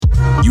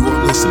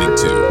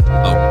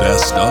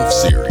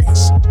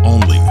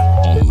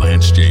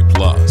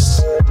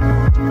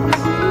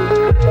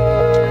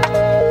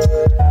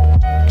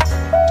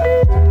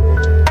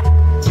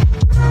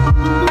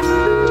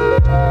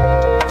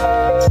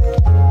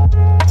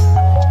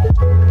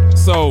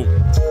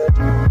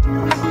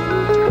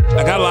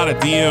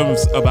of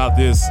DMs about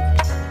this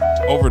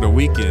over the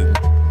weekend.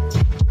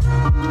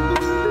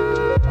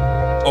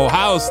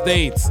 Ohio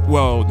State's,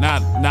 well,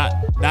 not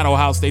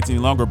Ohio State any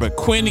longer, but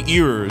Quinn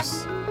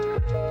Ewers,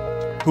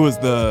 who is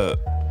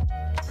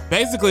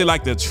basically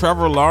like the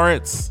Trevor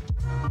Lawrence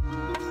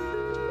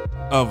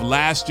of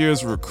last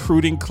year's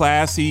recruiting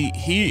class.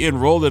 He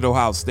enrolled at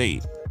Ohio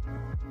State,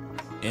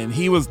 and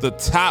he was the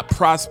top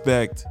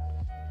prospect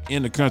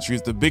in the country.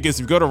 It's the biggest.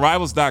 If you go to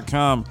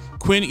Rivals.com,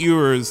 Quinn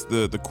Ewers,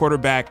 the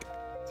quarterback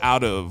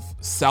out of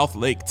South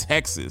Lake,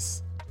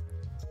 Texas,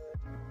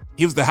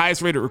 he was the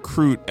highest rated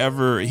recruit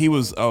ever. He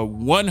was a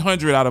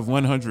 100 out of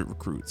 100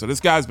 recruit. So this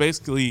guy's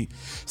basically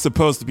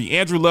supposed to be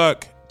Andrew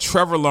Luck,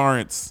 Trevor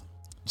Lawrence,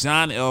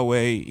 John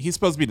Elway. He's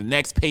supposed to be the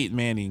next Peyton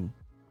Manning,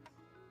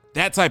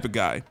 that type of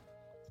guy.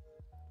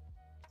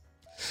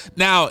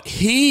 Now,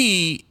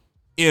 he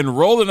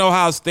enrolled in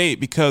Ohio State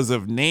because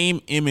of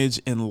name,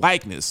 image, and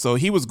likeness. So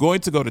he was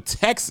going to go to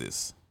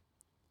Texas,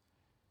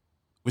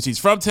 which he's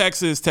from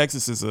Texas.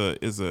 Texas is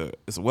a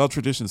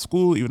well-traditioned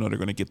school, even though they're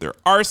going to get their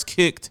arse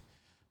kicked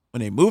when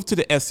they move to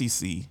the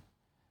SEC.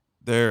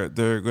 They're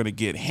going to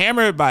get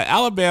hammered by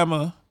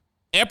Alabama,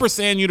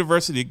 Ampersand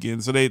University again.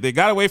 So they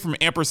got away from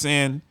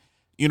Ampersand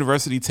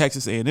University,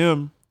 Texas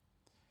A&M.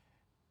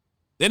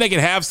 Then they can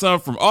have some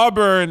from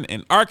Auburn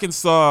and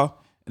Arkansas.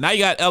 And now you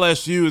got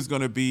LSU is going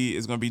to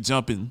be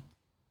jumping,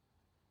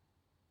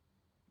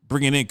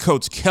 bringing in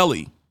Coach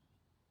Kelly.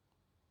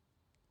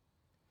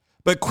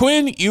 But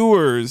Quinn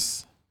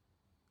Ewers,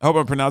 I hope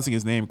I'm pronouncing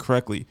his name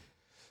correctly.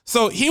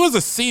 So he was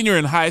a senior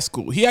in high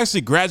school. He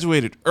actually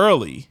graduated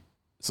early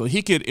so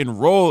he could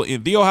enroll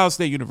in The Ohio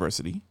State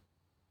University,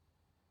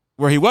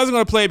 where he wasn't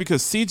going to play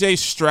because C.J.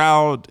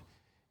 Stroud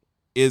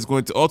is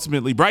going to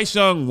ultimately. Bryce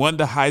Young won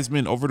the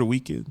Heisman over the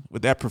weekend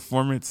with that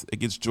performance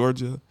against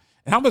Georgia.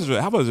 And how much on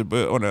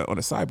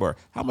a sidebar,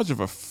 how much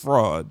of a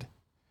fraud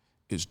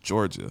is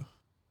Georgia?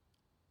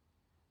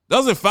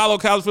 Those that follow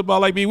college football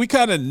like me, we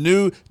kind of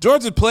knew.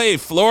 Georgia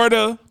played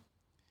Florida.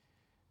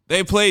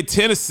 They played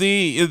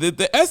Tennessee.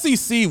 The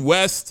SEC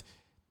West,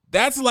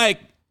 that's like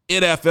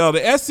NFL.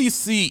 The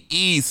SEC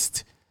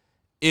East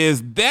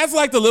that's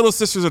like the Little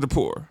Sisters of the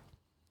Poor.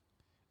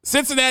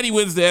 Cincinnati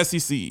wins the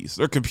SEC East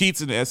or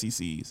competes in the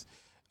SEC East.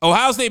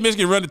 Ohio State,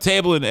 Michigan run the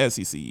table in the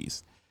SEC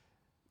East.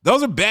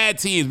 Those are bad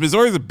teams.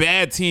 Missouri's a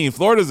bad team.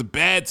 Florida's a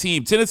bad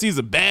team. Tennessee's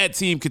a bad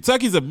team.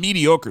 Kentucky's a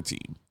mediocre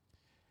team.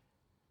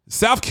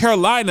 South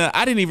Carolina,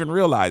 I didn't even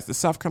realize that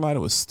South Carolina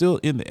was still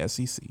in the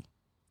SEC.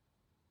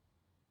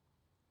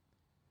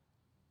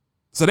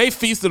 So they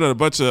feasted on a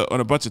bunch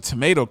of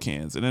tomato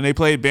cans, and then they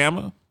played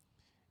Bama,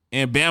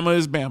 and Bama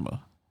is Bama.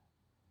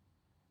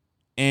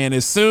 And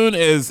as soon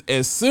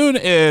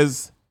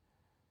as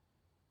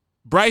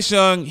Bryce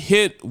Young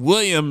hit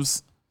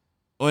Williams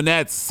on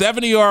that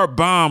 70-yard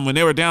bomb when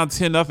they were down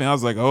 10-0, I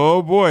was like,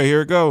 oh boy,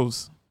 here it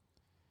goes.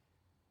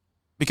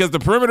 Because the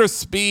perimeter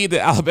speed that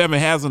Alabama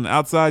has on the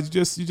outside,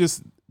 Georgia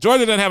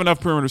doesn't have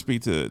enough perimeter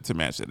speed to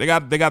match it. They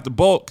got the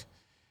bulk.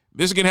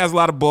 Michigan has a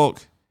lot of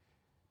bulk.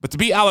 But to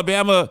beat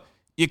Alabama,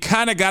 you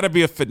kind of got to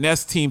be a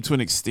finesse team to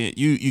an extent.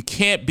 You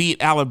can't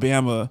beat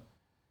Alabama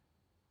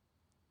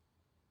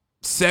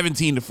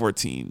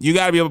 17-14. You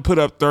got to be able to put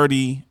up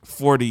 30,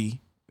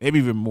 40, maybe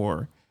even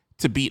more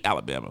to beat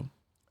Alabama.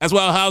 That's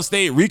why Ohio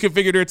State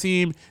reconfigured their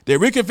team. They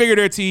reconfigured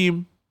their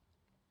team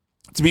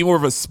to be more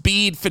of a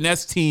speed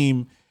finesse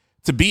team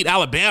to beat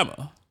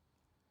Alabama.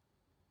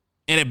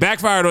 And it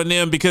backfired on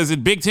them because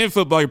in Big Ten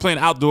football, you're playing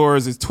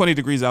outdoors. It's 20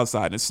 degrees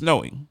outside and it's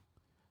snowing.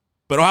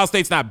 But Ohio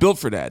State's not built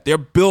for that. They're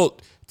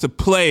built to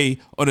play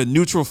on a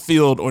neutral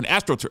field on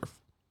AstroTurf.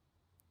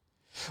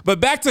 But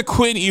back to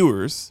Quinn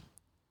Ewers.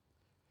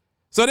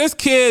 So this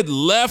kid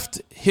left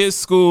his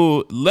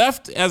school,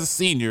 left as a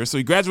senior, so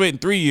he graduated in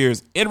 3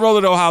 years, enrolled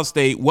at Ohio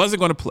State, wasn't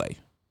going to play.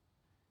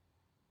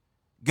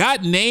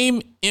 Got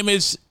name,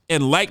 image,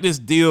 and likeness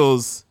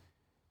deals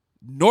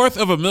north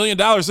of $1 million.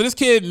 So this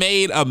kid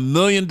made $1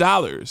 million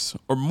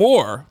or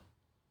more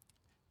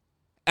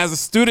as a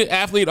student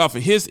athlete off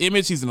of his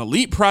image. He's an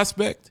elite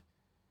prospect.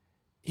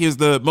 He is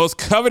the most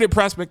coveted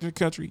prospect in the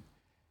country.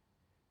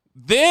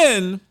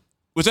 Then,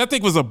 which I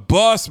think was a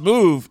boss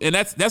move, and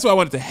that's why I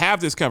wanted to have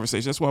this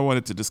conversation. That's why I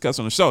wanted to discuss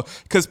on the show.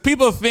 Because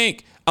people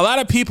think a lot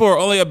of people are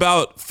only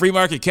about free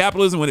market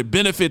capitalism when it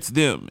benefits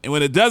them. And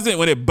when it doesn't,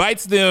 when it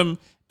bites them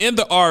in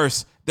the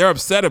arse, they're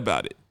upset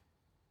about it.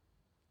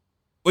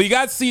 Well, you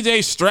got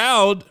C.J.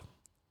 Stroud,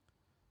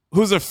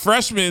 who's a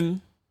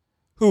freshman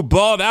who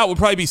balled out, will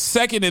probably be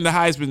second in the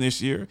Heisman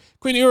this year.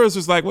 Quinn Ewers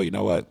was like, well, you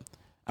know what?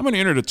 I'm going to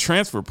enter the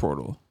transfer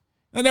portal.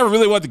 I never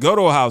really wanted to go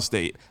to Ohio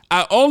State.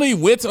 I only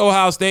went to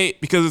Ohio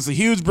State because it's a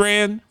huge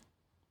brand.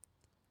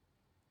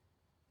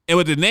 And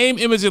with the name,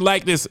 image, and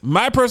likeness,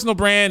 my personal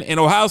brand and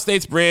Ohio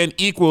State's brand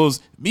equals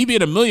me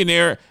being a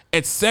millionaire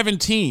at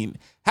 17.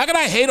 How can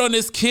I hate on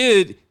this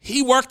kid?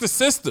 He worked the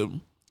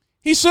system.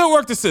 He should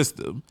work the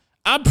system.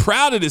 I'm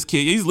proud of this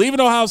kid. He's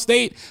leaving Ohio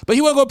State, but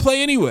he wasn't going to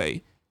play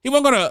anyway. You're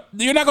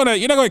not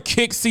gonna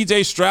kick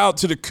C.J. Stroud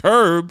to the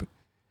curb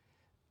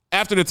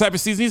after the type of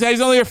season he's had.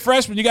 He's only a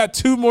freshman. You got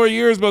 2 more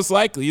years most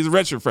likely. He's a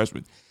redshirt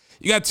freshman.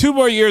 You got 2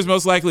 more years,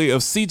 most likely,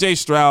 of C.J.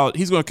 Stroud.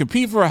 He's going to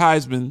compete for a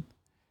Heisman.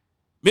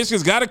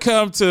 Michigan's got to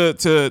come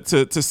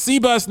to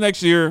C-Bus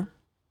next year.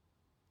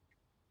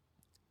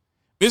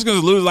 Michigan's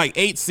going to lose like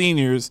 8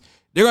 seniors.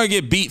 They're going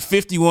to get beat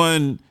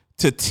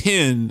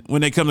 51-10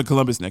 when they come to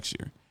Columbus next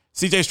year.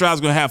 C.J. Stroud's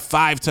going to have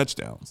 5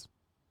 touchdowns.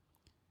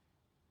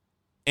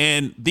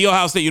 And The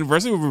Ohio State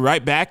University will be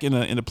right back in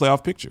the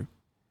playoff picture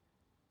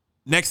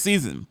next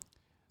season.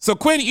 So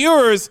Quinn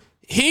Ewers,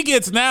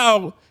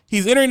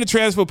 he's entering the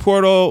transfer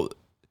portal.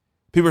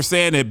 People are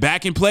saying that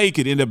back in play, he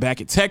could end up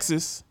back at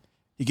Texas.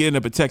 He could end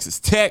up at Texas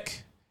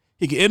Tech.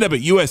 He could end up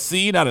at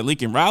USC now that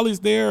Lincoln Riley's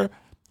there.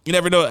 You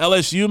never know.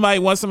 LSU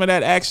might want some of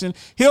that action.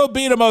 He'll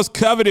be the most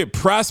coveted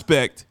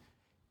prospect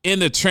in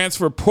the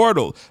transfer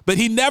portal, but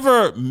he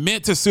never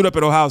meant to suit up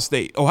at Ohio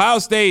State. Ohio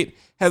State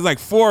has like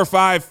 4 or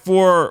 5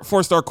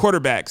 four-star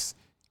quarterbacks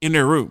in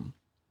their room.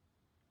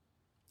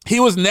 He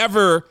was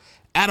never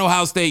at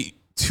Ohio State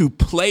to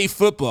play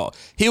football.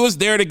 He was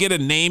there to get a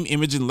name,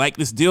 image, and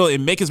likeness deal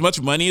and make as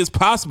much money as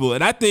possible.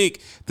 And I think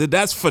that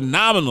that's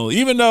phenomenal.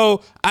 Even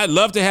though I'd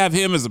love to have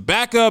him as a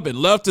backup and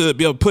love to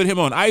be able to put him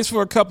on ice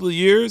for a couple of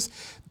years,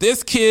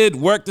 this kid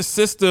worked the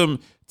system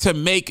to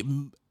make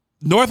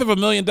north of $1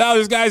 million.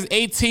 This guy's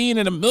 18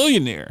 and a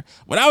millionaire.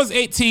 When I was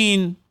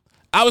 18,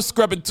 I was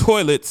scrubbing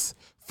toilets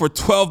for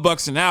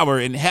 $12 an hour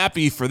and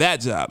happy for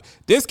that job.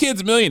 This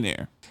kid's a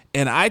millionaire.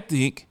 And I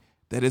think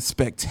that it's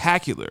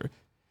spectacular.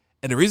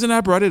 And the reason I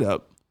brought it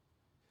up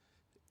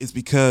is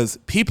because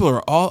people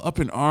are all up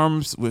in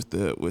arms with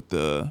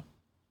the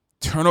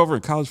turnover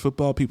in college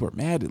football. People are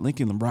mad that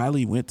Lincoln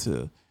Riley went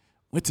to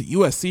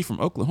USC from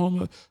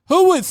Oklahoma.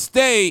 Who would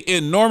stay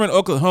in Norman,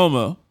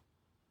 Oklahoma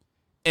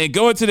and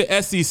go into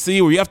the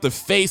SEC where you have to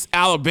face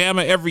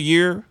Alabama every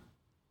year?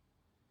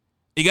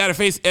 You got to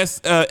face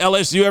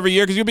LSU every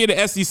year because you'll be in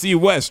the SEC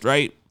West,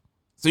 right?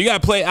 So you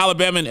got to play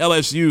Alabama and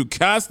LSU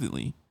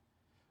constantly.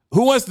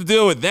 Who wants to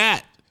deal with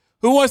that?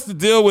 Who wants to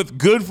deal with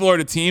good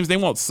Florida teams? They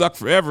won't suck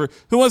forever.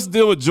 Who wants to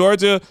deal with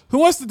Georgia? Who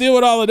wants to deal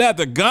with all of that?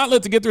 The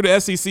gauntlet to get through the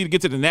SEC, to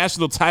get to the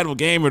national title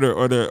game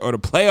or the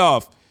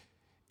playoff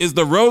is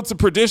the road to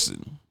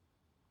perdition.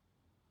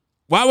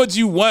 Why would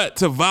you want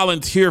to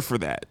volunteer for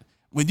that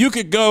when you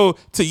could go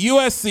to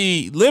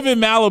USC, live in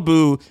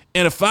Malibu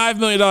in a $5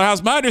 million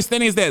house? My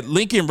understanding is that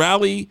Lincoln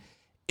Riley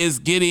is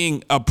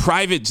getting a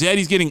private jet.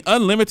 He's getting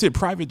unlimited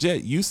private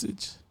jet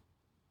usage.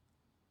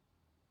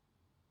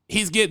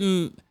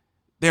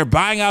 They're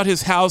buying out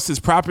his house, his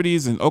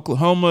properties in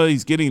Oklahoma.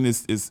 He's getting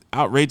this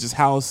outrageous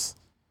house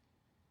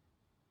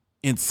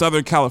in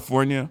Southern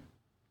California.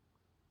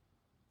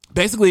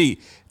 Basically,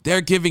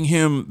 they're giving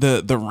him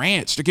the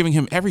ranch. They're giving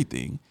him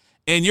everything.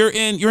 And you're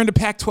in the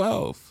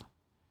Pac-12.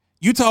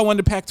 Utah won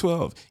the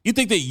Pac-12. You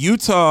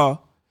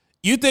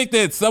think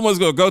that someone's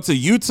going to go to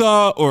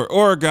Utah or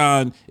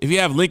Oregon if you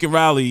have Lincoln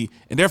Riley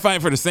and they're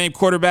fighting for the same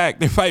quarterback,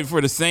 they're fighting for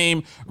the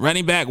same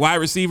running back, wide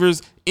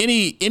receivers,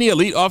 any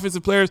elite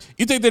offensive players?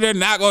 You think that they're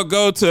not going to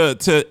go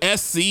to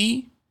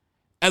SC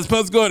as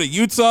opposed to going to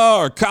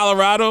Utah or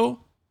Colorado?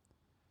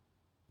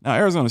 Now,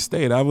 Arizona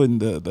State, I wouldn't,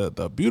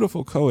 the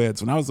beautiful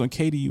co-eds, when I was on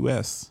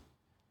KDUS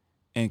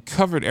and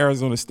covered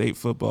Arizona State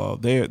football,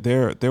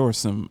 there were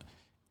some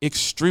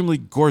extremely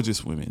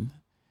gorgeous women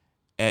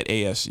at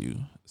ASU.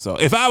 So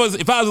if I was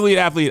a lead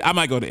athlete, I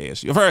might go to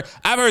ASU.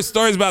 I've heard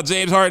stories about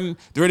James Harden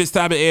during his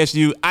time at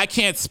ASU. I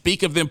can't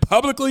speak of them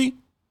publicly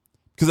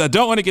because I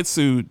don't want to get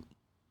sued,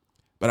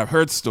 but I've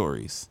heard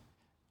stories.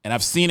 And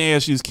I've seen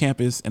ASU's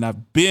campus, and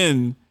I've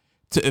been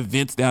to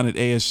events down at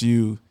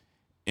ASU.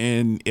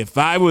 And if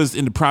I was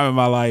in the prime of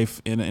my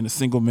life in a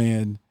single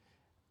man,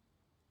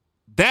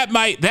 that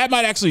might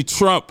actually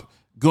trump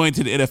going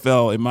to the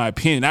NFL, in my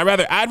opinion.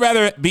 I'd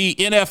rather be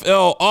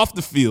NFL off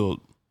the field,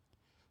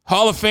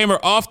 Hall of Famer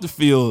off the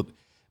field,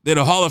 than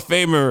a Hall of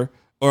Famer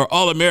or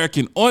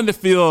All-American on the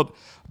field.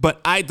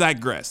 But I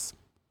digress.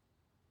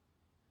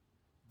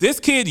 This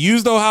kid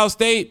used Ohio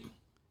State.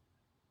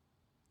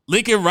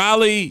 Lincoln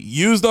Riley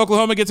used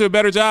Oklahoma to get to a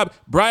better job.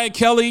 Brian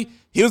Kelly,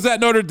 he was at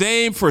Notre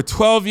Dame for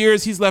 12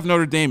 years. He's left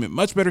Notre Dame in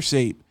much better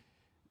shape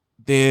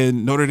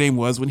than Notre Dame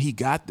was when he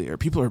got there.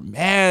 People are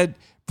mad.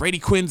 Brady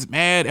Quinn's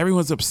mad.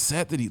 Everyone's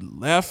upset that he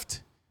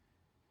left.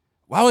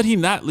 Why would he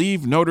not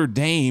leave Notre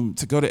Dame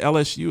to go to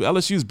LSU?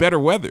 LSU's better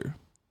weather,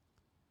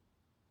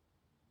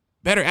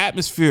 better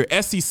atmosphere,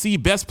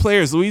 SEC, best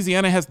players.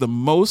 Louisiana has the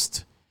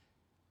most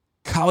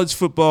college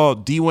football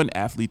D1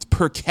 athletes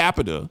per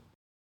capita.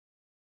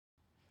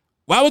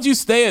 Why would you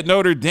stay at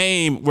Notre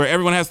Dame where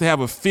everyone has to have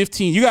a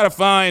 15? You got to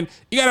find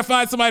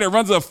somebody that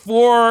runs a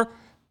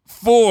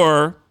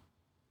 4.4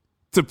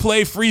 to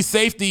play free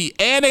safety,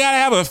 and they got to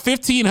have a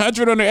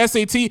 1,500 on their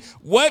SAT.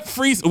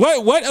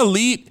 What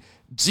elite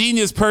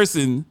genius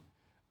person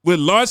would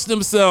launch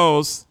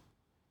themselves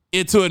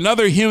into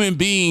another human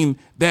being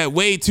that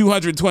weighed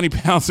 220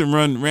 pounds and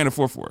ran a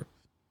 4.4?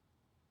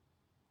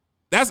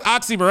 That's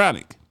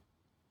oxymoronic.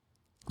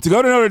 To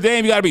go to Notre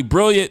Dame, you got to be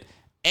brilliant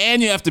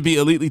and you have to be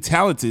elitely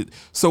talented.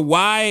 So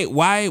why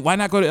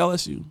not go to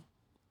LSU?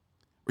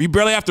 Or you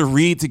barely have to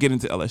read to get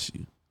into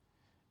LSU.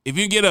 If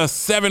you get a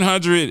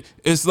 700,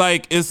 it's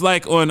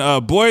like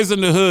on Boys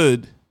in the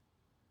Hood,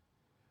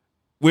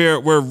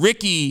 where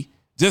Ricky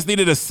just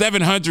needed a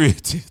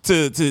 700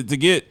 to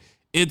get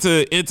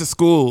into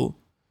school,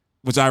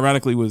 which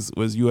ironically was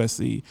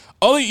USC.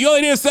 You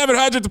only need a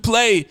 700 to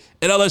play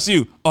at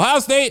LSU. Ohio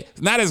State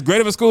is not as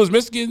great of a school as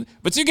Michigan,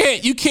 but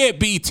you can't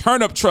be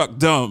turnip truck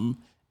dumb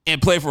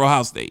and play for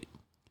Ohio State.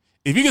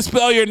 If you can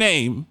spell your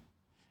name,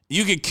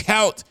 you can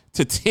count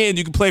to 10,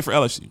 you can play for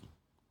LSU.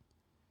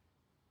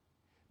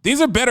 These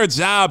are better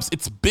jobs.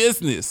 It's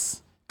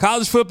business.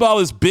 College football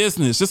is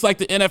business, just like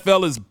the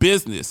NFL is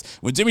business.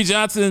 When Jimmy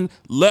Johnson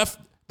left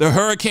the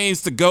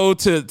Hurricanes to go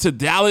to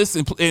Dallas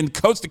and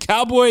coach the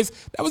Cowboys,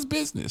 that was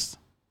business.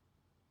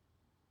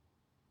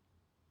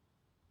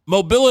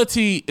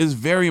 Mobility is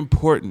very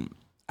important.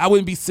 I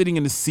wouldn't be sitting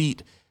in the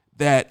seat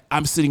that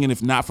I'm sitting in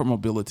if not for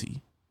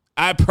mobility.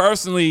 I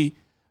personally,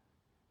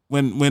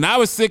 when I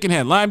was sick and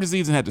had Lyme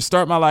disease and had to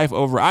start my life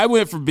over, I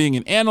went from being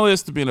an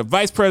analyst to being a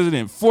vice president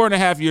in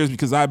 4.5 years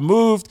because I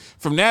moved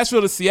from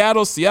Nashville to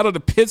Seattle, Seattle to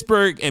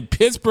Pittsburgh, and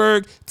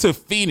Pittsburgh to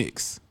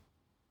Phoenix.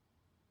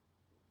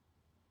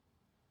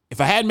 If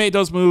I hadn't made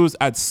those moves,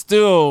 I'd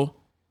still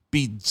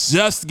be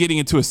just getting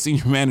into a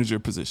senior manager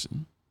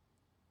position.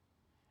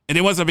 And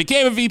then once I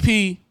became a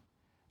VP,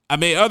 I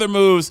made other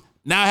moves.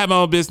 Now I have my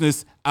own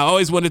business. I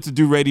always wanted to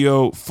do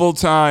radio full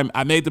time.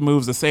 I made the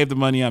moves. I saved the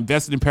money. I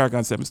invested in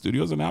Paragon 7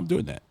 Studios, and now I'm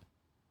doing that.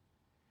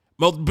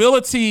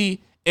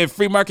 Mobility and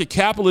free market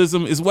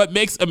capitalism is what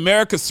makes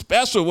America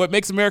special, what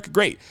makes America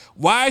great.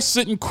 Why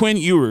shouldn't Quinn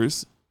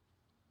Ewers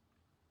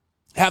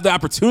have the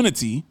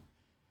opportunity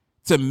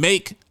to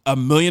make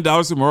 $1 million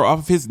or more off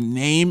of his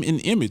name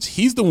and image?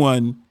 He's the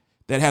one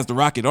that has the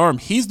rocket arm.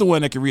 He's the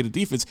one that can read a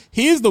defense.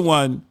 He's the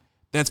one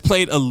that's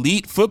played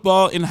elite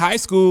football in high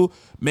school,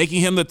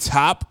 making him the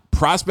top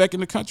prospect in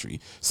the country.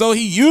 So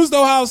he used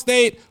Ohio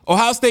State.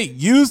 Ohio State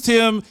used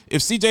him.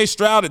 If C.J.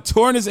 Stroud had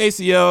torn his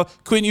ACL,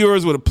 Quinn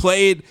Ewers would have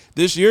played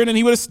this year, and then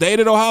he would have stayed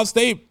at Ohio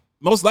State,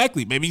 most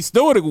likely. Maybe he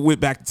still would have went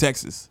back to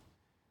Texas.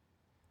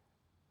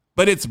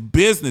 But it's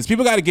business.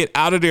 People got to get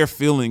out of their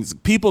feelings.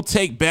 People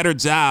take better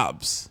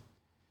jobs.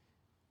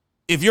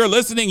 If you're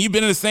listening, you've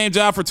been in the same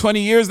job for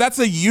 20 years, that's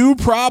a you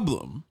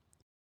problem.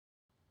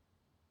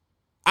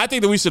 I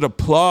think that we should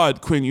applaud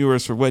Quinn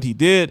Ewers for what he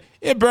did.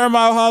 It burned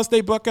my Ohio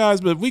State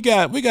Buckeyes, but we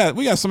got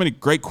so many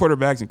great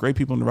quarterbacks and great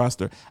people in the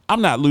roster.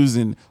 I'm not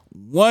losing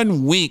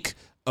 1 week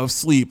of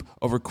sleep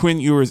over Quinn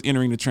Ewers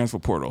entering the transfer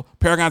portal.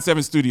 Paragon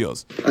 7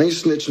 Studios. I ain't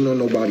snitching on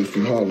nobody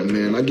from Harlem,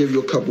 man. I give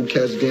you a couple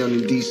cats down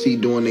in D.C.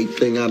 doing their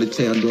thing, out of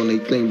town doing their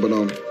thing, but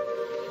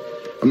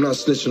I'm not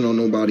snitching on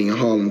nobody in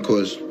Harlem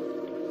because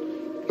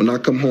when I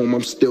come home,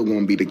 I'm still going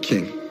to be the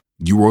king.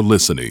 You are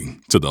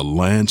listening to the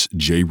Lance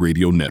J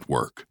Radio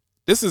Network.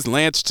 This is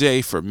Lance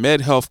J for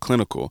MedHealth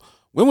Clinical.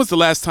 When was the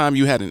last time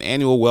you had an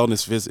annual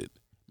wellness visit?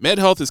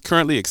 MedHealth is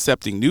currently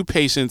accepting new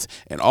patients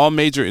and all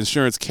major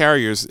insurance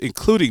carriers,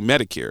 including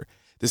Medicare.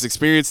 This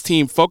experienced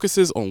team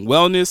focuses on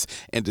wellness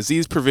and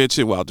disease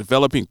prevention while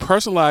developing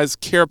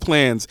personalized care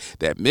plans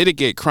that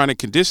mitigate chronic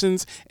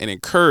conditions and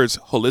encourage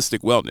holistic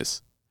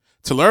wellness.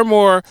 To learn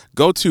more,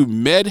 go to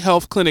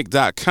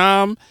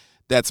medhealthclinic.com.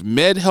 That's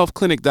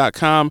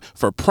medhealthclinic.com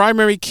for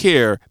primary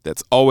care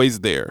that's always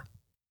there.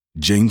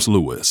 James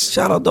Lewis.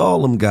 Shout out to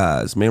all them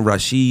guys, man.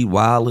 Rasheed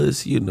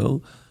Wallace,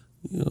 Katino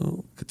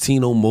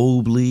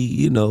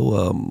Mobley,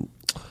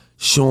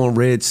 Sean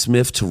Red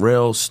Smith,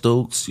 Terrell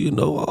Stokes,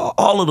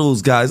 all of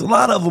those guys. A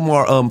lot of them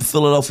are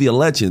Philadelphia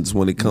legends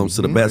when it comes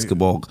to the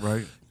basketball.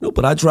 Right.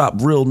 But I drop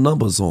real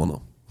numbers on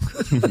them.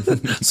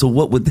 So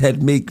what would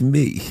that make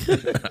me?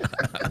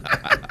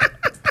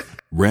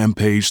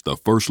 Rampage, the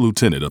first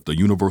lieutenant of the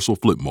Universal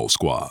Flipmo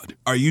Squad.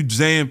 Are you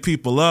jaying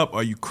people up?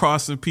 Are you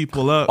crossing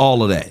people up?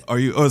 All of that. Or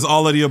is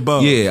all of the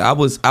above? Yeah, I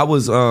was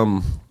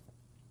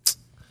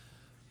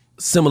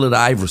similar to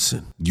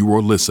Iverson. You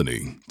are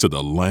listening to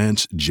the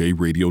Lance J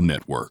Radio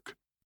Network.